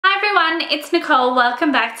everyone, it's Nicole.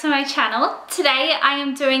 Welcome back to my channel. Today I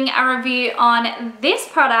am doing a review on this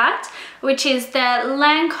product, which is the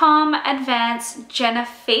Lancome Advanced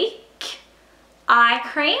Genifique Eye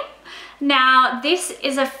Cream. Now this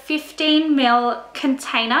is a 15ml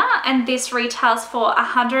container and this retails for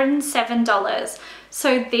 $107.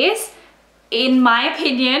 So this, in my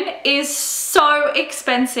opinion, is so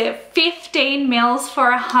expensive. 15 mils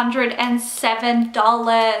for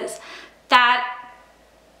 $107. That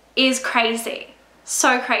is crazy.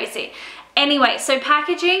 So crazy. Anyway, so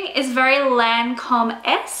packaging is very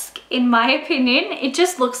Lancome-esque in my opinion. It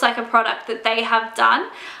just looks like a product that they have done.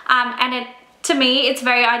 And to me, it's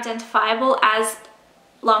very identifiable as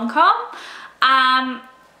Lancome.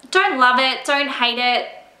 Don't love it, don't hate it.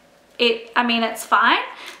 I mean, it's fine.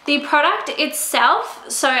 The product itself,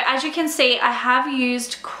 so as you can see, I have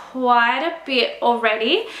used quite a bit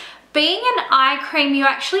already. Being an eye cream, you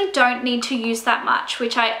actually don't need to use that much,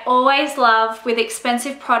 which I always love with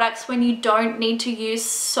expensive products when you don't need to use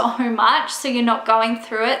so much, so you're not going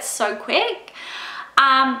through it so quick.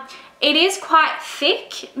 It is quite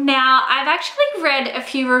thick. Now, I've actually read a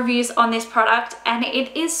few reviews on this product and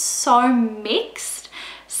it is so mixed.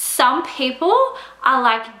 Some people are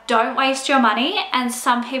like, don't waste your money, and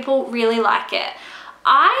some people really like it.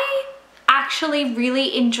 I actually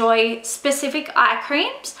really enjoy specific eye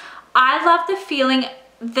creams. I love the feeling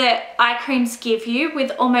that eye creams give you with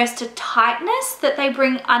almost a tightness that they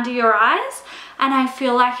bring under your eyes, and I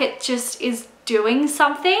feel like it just is doing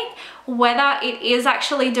something. Whether it is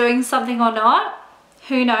actually doing something or not,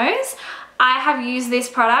 who knows? I have used this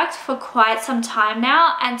product for quite some time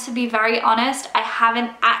now, and to be very honest, I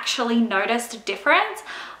haven't actually noticed a difference.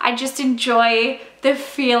 I just enjoy the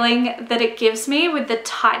feeling that it gives me with the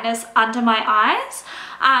tightness under my eyes.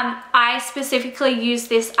 I specifically use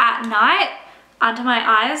this at night under my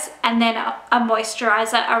eyes and then a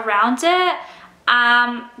moisturizer around it.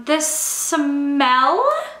 The smell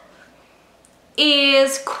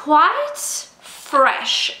is quite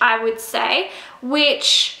fresh, I would say,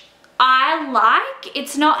 which I like.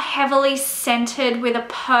 It's not heavily scented with a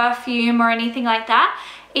perfume or anything like that.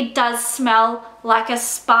 It does smell like a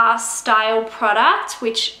spa style product,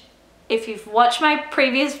 which if you've watched my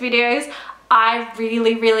previous videos, I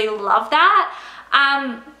really, really love that.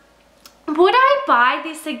 Would I buy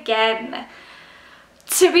this again?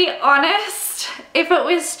 To be honest, if it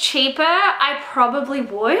was cheaper, I probably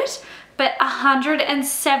would, but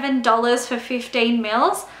 $107 for 15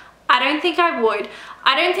 mils, I don't think I would.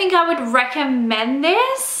 I don't think I would recommend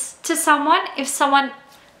this to someone. If someone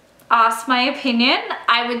asked my opinion,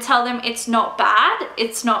 I would tell them it's not bad,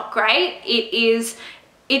 it's not great.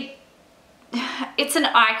 It's an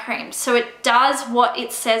eye cream, so it does what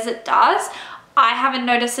it says it does. I haven't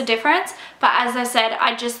noticed a difference, but as I said,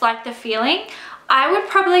 I just like the feeling. I would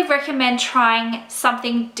probably recommend trying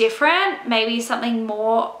something different, maybe something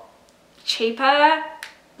more cheaper,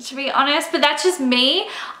 to be honest, but that's just me.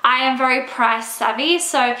 I am very price savvy,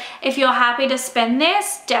 so if you're happy to spend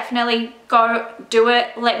this, definitely go do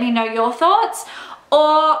it. Let me know your thoughts.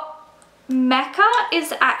 Or Mecca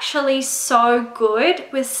is actually so good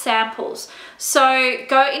with samples. So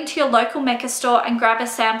go into your local Mecca store and grab a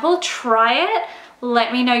sample, try it,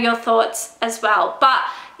 let me know your thoughts as well. But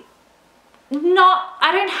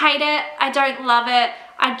I don't hate it, I don't love it,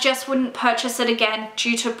 I just wouldn't purchase it again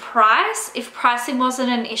due to price. If pricing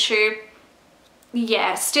wasn't an issue,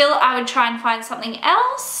 yeah, still I would try and find something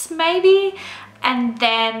else maybe, and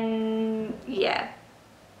then yeah.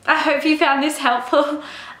 I hope you found this helpful.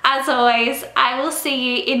 As always, I will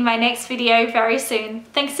see you in my next video very soon.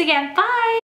 Thanks again, bye!